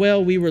how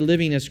well we were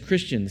living as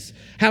Christians,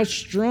 how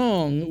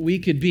strong we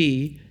could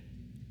be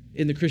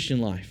in the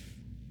Christian life.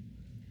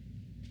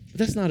 But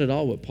that's not at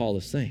all what Paul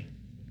is saying.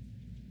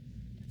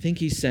 I think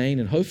he's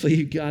saying, and hopefully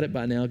you got it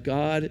by now,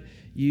 God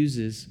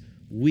uses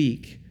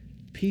weak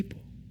people.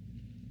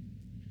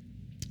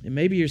 And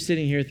maybe you're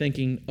sitting here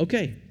thinking,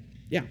 okay,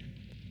 yeah,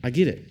 I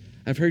get it.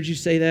 I've heard you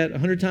say that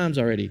 100 times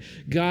already.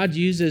 God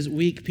uses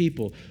weak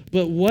people.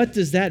 But what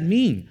does that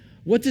mean?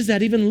 What does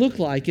that even look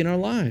like in our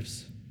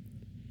lives?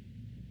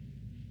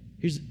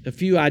 Here's a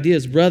few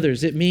ideas.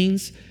 Brothers, it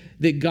means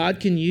that God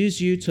can use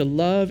you to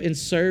love and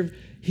serve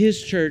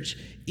his church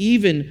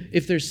even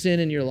if there's sin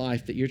in your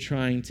life that you're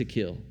trying to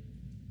kill.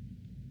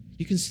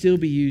 You can still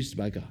be used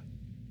by God.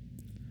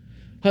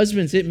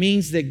 Husbands, it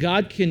means that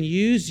God can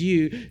use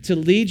you to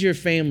lead your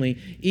family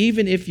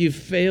even if you've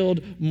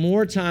failed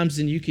more times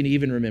than you can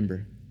even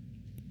remember.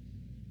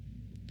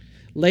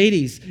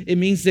 Ladies, it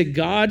means that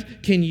God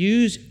can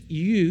use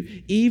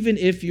you even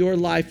if your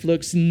life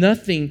looks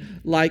nothing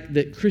like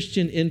the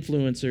Christian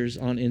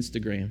influencers on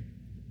Instagram.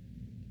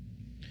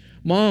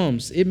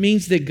 Moms, it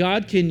means that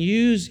God can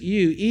use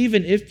you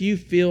even if you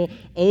feel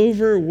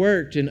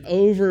overworked and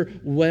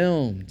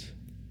overwhelmed.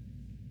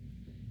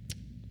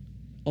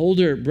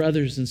 Older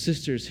brothers and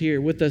sisters here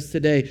with us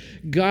today,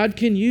 God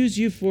can use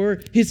you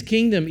for his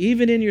kingdom,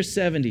 even in your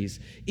 70s,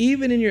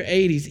 even in your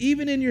 80s,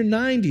 even in your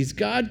 90s.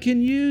 God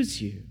can use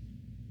you.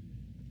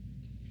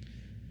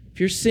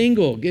 If you're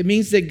single, it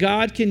means that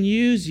God can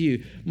use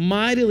you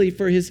mightily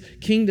for his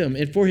kingdom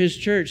and for his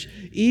church,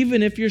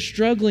 even if you're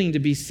struggling to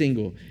be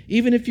single,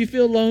 even if you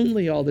feel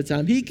lonely all the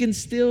time. He can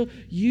still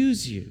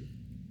use you.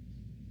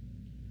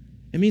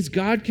 It means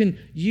God can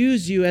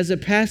use you as a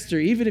pastor,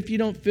 even if you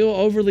don't feel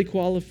overly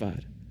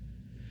qualified.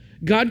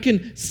 God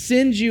can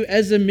send you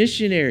as a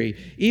missionary,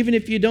 even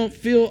if you don't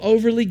feel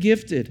overly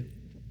gifted.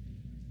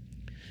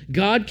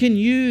 God can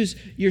use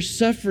your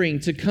suffering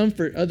to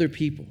comfort other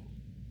people.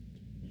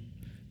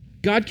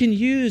 God can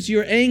use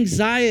your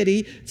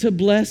anxiety to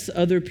bless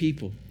other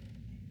people.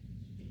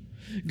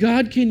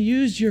 God can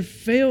use your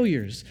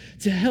failures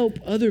to help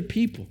other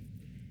people.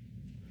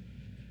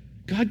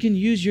 God can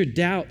use your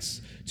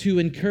doubts to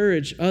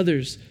encourage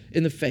others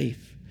in the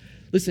faith.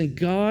 Listen,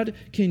 God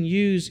can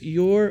use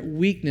your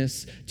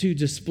weakness to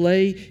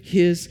display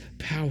his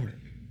power.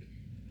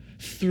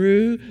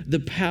 Through the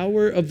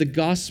power of the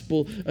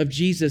gospel of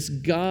Jesus,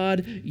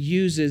 God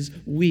uses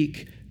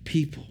weak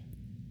people.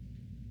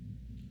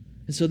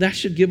 And so that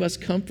should give us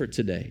comfort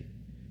today.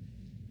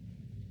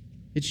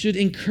 It should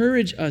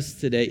encourage us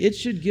today. It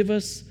should give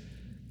us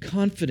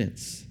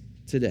confidence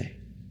today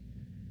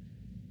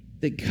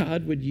that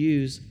God would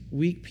use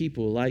weak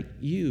people like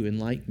you and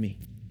like me.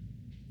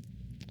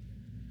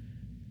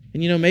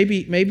 And you know,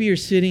 maybe you're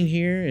sitting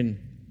here and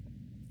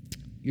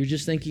you're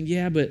just thinking,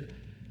 yeah, but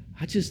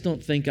I just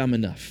don't think I'm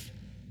enough.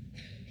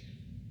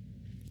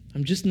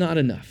 I'm just not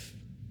enough.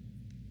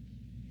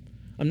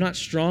 I'm not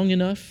strong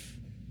enough.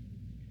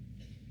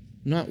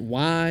 I'm not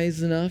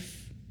wise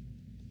enough.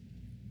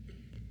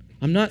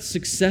 I'm not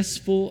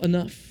successful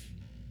enough.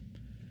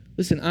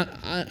 Listen,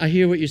 I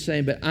hear what you're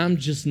saying, but I'm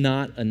just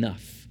not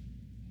enough.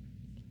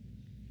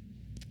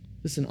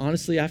 Listen,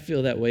 honestly, I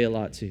feel that way a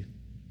lot too.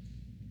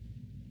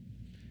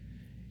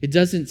 It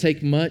doesn't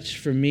take much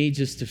for me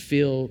just to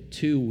feel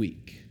too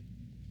weak.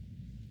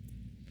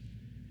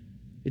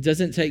 It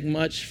doesn't take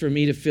much for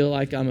me to feel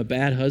like I'm a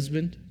bad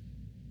husband.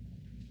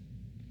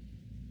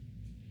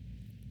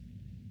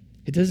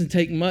 It doesn't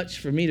take much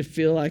for me to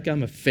feel like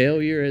I'm a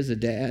failure as a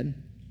dad.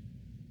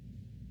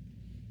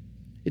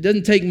 It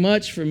doesn't take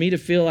much for me to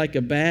feel like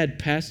a bad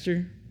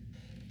pastor.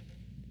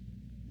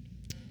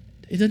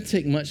 It doesn't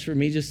take much for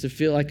me just to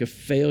feel like a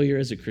failure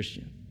as a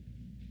Christian.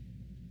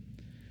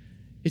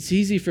 It's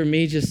easy for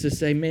me just to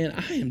say, man,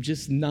 I am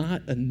just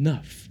not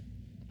enough.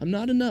 I'm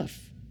not enough.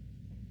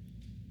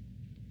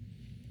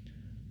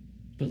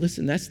 But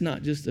listen, that's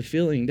not just a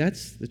feeling,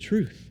 that's the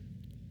truth.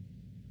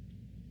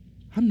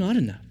 I'm not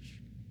enough.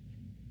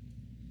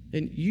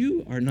 And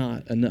you are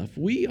not enough.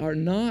 We are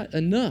not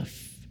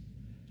enough.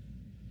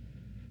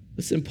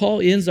 Listen,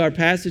 Paul ends our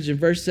passage in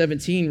verse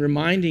 17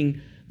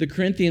 reminding the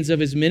Corinthians of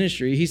his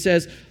ministry. He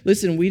says,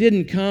 listen, we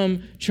didn't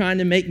come trying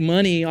to make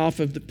money off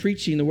of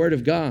preaching the word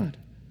of God.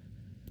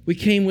 We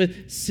came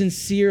with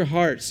sincere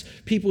hearts,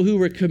 people who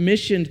were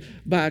commissioned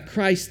by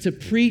Christ to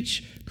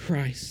preach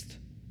Christ.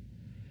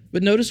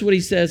 But notice what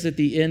he says at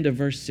the end of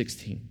verse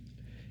 16.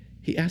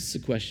 He asks the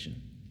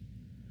question,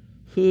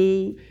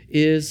 who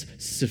is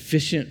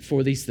sufficient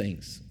for these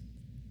things?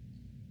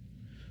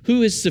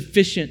 Who is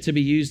sufficient to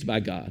be used by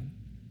God?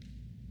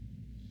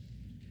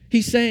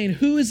 He's saying,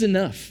 who is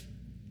enough?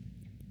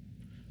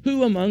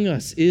 Who among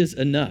us is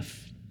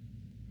enough?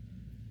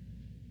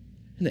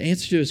 And the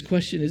answer to his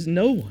question is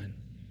no one.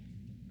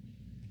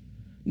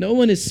 No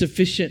one is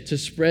sufficient to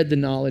spread the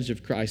knowledge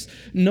of Christ.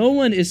 No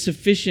one is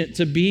sufficient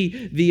to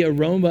be the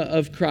aroma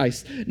of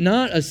Christ.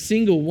 Not a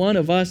single one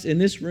of us in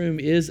this room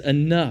is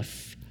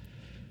enough.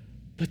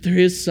 But there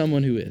is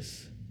someone who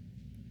is.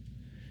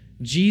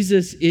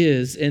 Jesus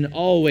is and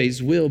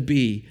always will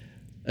be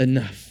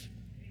enough.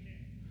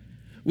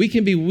 We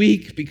can be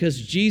weak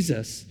because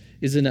Jesus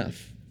is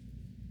enough.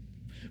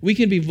 We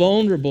can be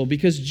vulnerable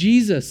because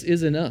Jesus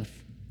is enough.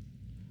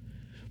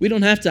 We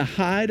don't have to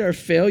hide our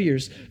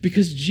failures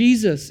because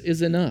Jesus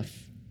is enough.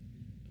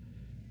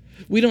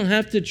 We don't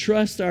have to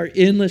trust our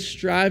endless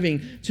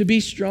striving to be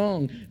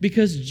strong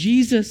because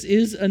Jesus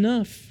is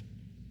enough.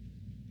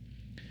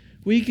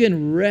 We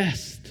can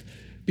rest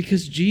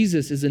because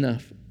Jesus is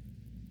enough.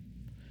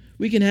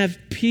 We can have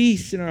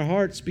peace in our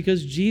hearts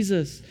because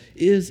Jesus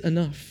is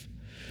enough.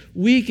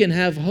 We can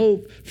have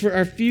hope for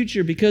our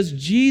future because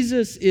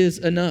Jesus is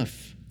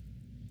enough.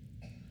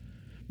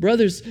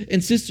 Brothers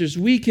and sisters,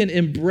 we can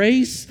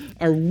embrace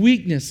our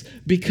weakness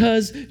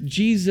because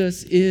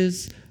Jesus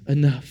is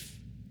enough.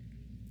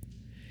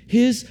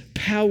 His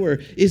power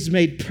is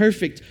made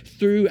perfect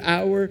through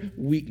our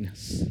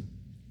weakness.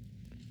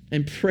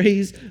 And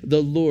praise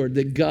the Lord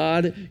that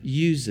God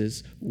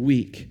uses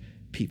weak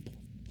people.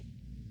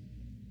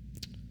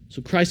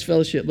 So Christ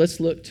Fellowship, let's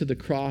look to the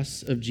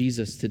cross of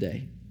Jesus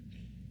today.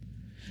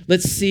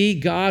 Let's see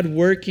God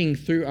working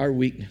through our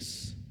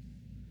weakness.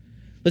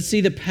 Let's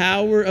see the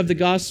power of the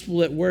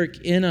gospel at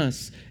work in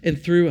us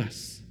and through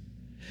us.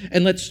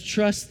 And let's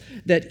trust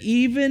that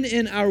even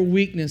in our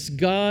weakness,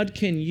 God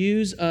can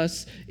use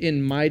us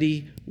in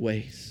mighty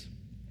ways.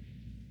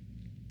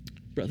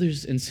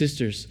 Brothers and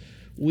sisters,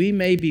 we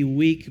may be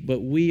weak,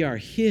 but we are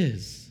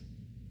His.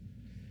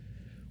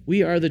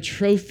 We are the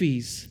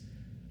trophies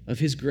of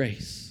His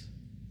grace.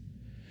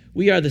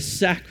 We are the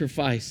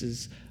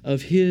sacrifices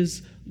of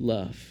His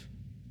love.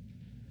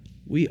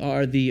 We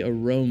are the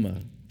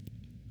aroma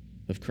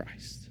of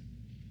Christ.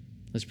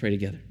 Let's pray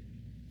together.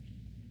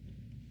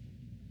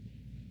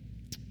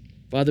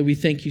 Father, we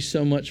thank you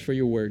so much for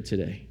your word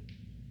today.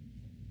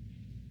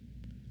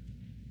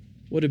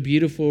 What a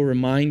beautiful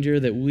reminder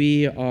that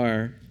we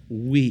are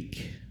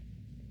weak.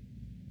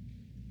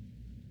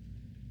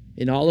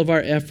 In all of our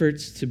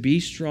efforts to be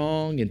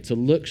strong and to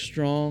look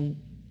strong,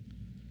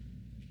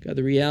 God,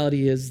 the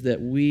reality is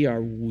that we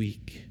are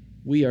weak.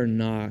 We are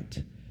not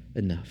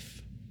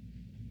enough.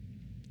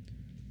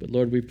 But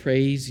Lord, we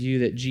praise you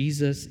that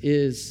Jesus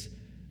is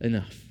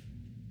enough.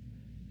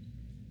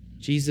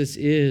 Jesus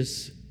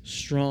is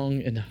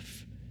strong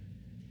enough.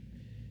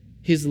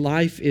 His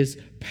life is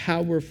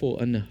powerful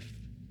enough.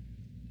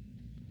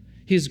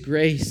 His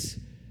grace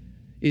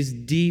is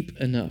deep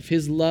enough.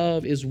 His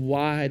love is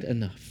wide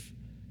enough.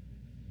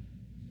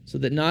 So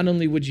that not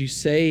only would you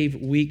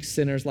save weak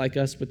sinners like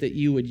us, but that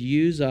you would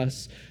use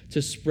us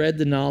to spread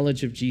the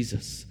knowledge of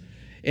Jesus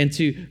and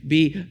to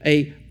be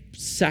a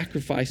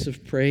sacrifice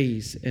of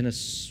praise and a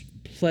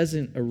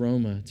pleasant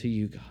aroma to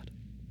you, God.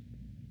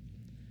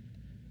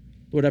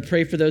 Lord, I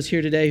pray for those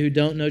here today who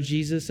don't know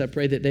Jesus. I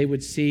pray that they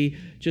would see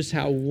just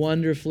how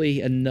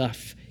wonderfully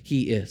enough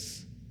He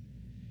is.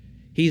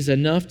 He's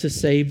enough to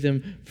save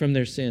them from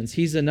their sins.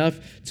 He's enough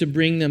to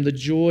bring them the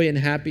joy and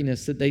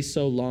happiness that they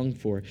so long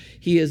for.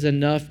 He is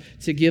enough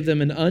to give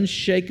them an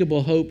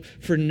unshakable hope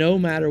for no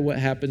matter what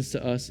happens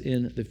to us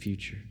in the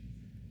future.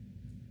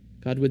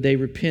 God, would they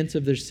repent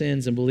of their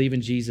sins and believe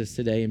in Jesus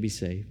today and be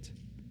saved?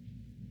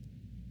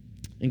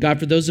 And God,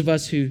 for those of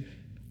us who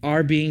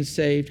are being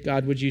saved,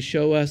 God, would you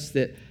show us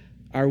that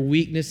our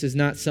weakness is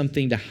not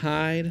something to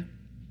hide.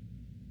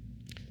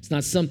 It's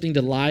not something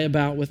to lie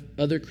about with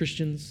other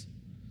Christians.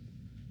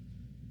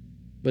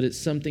 but it's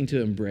something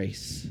to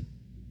embrace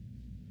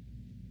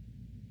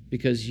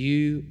because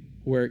you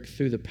work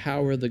through the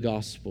power of the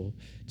gospel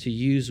to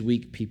use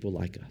weak people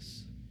like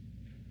us.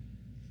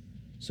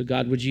 So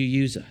God, would you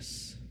use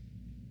us?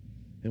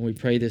 And we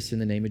pray this in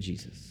the name of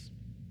Jesus.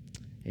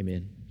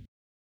 Amen.